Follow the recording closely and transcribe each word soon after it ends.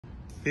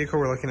Vehicle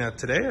we're looking at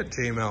today at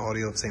JML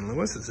Audio of St.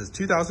 Louis. This is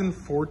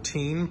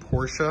 2014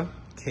 Porsche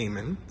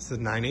Cayman. It's a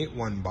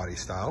 981 body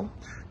style.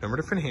 Number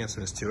of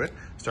enhancements to it.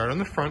 Start on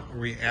the front where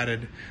we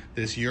added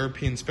this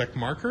European spec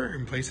marker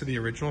in place of the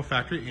original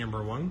factory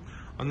amber one.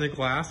 On the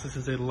glass, this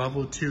is a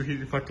level 2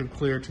 heat reflective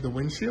clear to the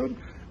windshield,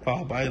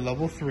 followed by a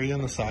level 3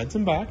 on the sides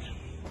and back.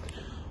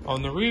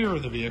 On the rear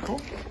of the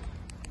vehicle,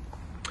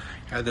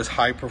 add this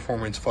high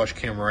performance flush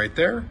camera right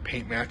there,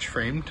 paint match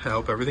frame to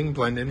help everything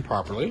blend in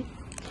properly.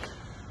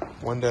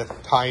 One to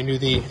tie into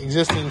the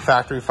existing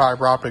factory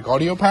fiber optic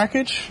audio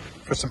package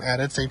for some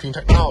added safety and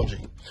technology.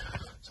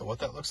 So what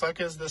that looks like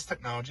is this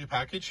technology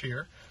package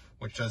here,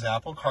 which does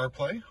Apple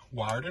CarPlay,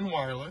 wired and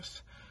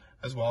wireless,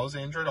 as well as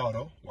Android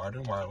Auto, wired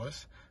and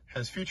wireless,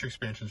 has future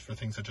expansions for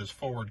things such as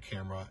forward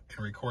camera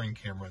and recording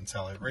camera and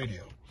satellite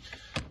radio.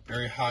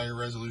 Very high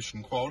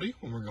resolution quality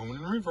when we're going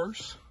in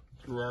reverse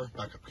through our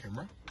backup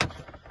camera.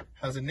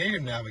 Has a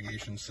native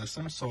navigation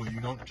system, so you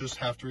don't just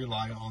have to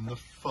rely on the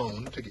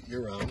phone to get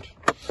you around.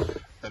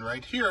 Then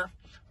right here,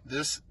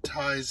 this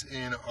ties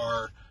in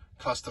our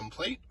custom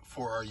plate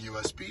for our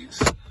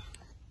USBs.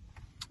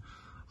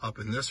 Up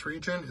in this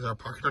region is our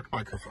Pocket Duct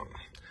microphone.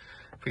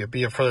 If we could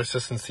be of further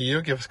assistance to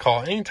you, give us a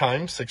call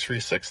anytime,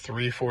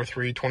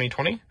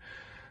 636-343-2020.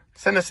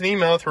 Send us an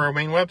email through our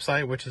main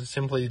website, which is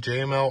simply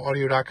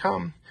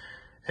jmlaudio.com.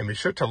 And be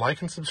sure to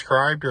like and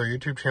subscribe to our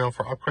YouTube channel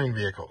for upcoming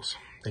vehicles.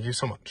 Thank you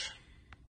so much.